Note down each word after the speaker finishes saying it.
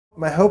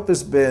my hope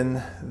has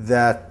been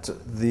that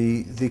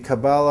the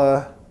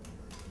Kabbalah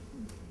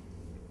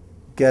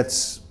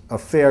gets a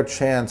fair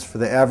chance for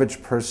the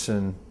average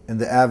person in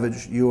the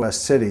average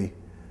U.S. city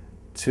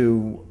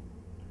to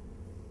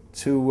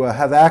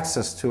have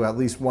access to at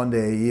least one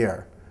day a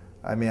year.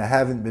 I mean, I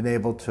haven't been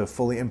able to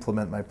fully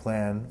implement my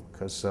plan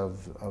because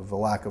of the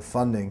lack of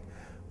funding,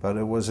 but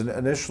it was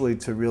initially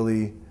to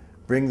really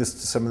bring this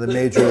to some of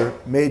the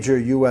major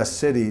U.S.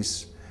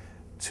 cities,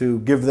 to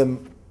give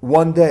them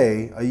one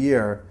day a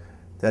year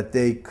that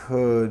they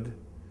could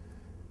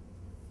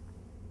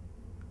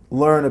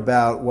learn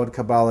about what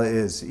Kabbalah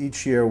is,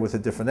 each year with a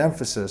different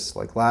emphasis.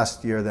 Like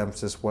last year, the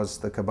emphasis was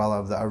the Kabbalah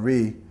of the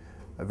Ari,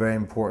 a very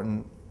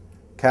important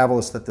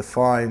Kabbalist that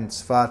defined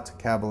Sfat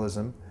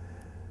Kabbalism.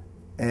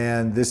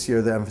 And this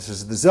year, the emphasis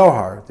is the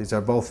Zohar. These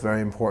are both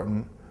very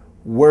important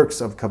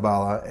works of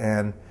Kabbalah,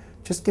 and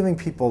just giving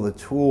people the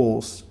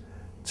tools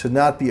to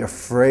not be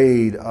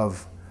afraid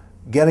of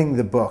getting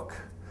the book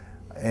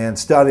and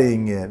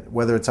studying it,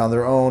 whether it's on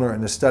their own or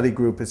in a study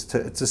group. It's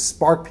to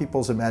spark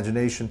people's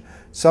imagination.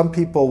 Some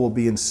people will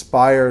be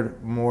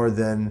inspired more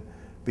than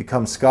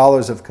become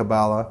scholars of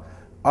Kabbalah.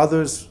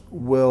 Others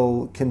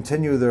will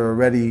continue their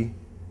already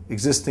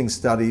existing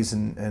studies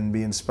and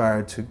be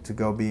inspired to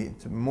go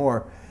to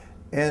more.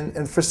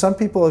 And for some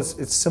people,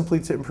 it's simply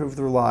to improve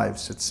their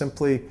lives. It's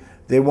simply,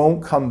 they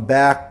won't come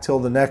back till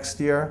the next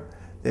year.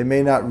 They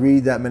may not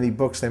read that many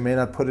books. They may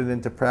not put it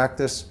into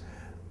practice,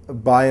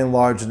 by and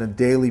large, in a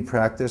daily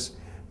practice.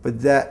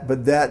 But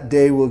that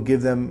day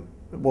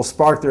will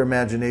spark their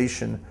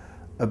imagination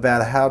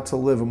about how to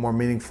live a more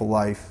meaningful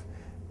life.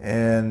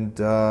 And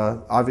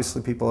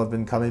obviously, people have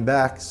been coming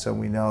back, so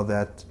we know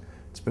that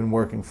it's been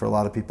working for a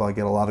lot of people. I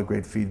get a lot of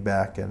great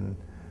feedback, and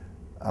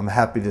I'm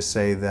happy to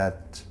say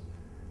that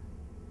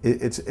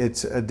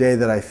it's a day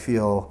that I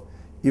feel,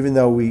 even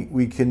though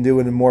we can do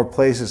it in more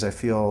places, I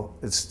feel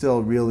it's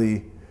still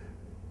really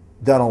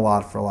done a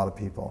lot for a lot of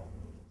people.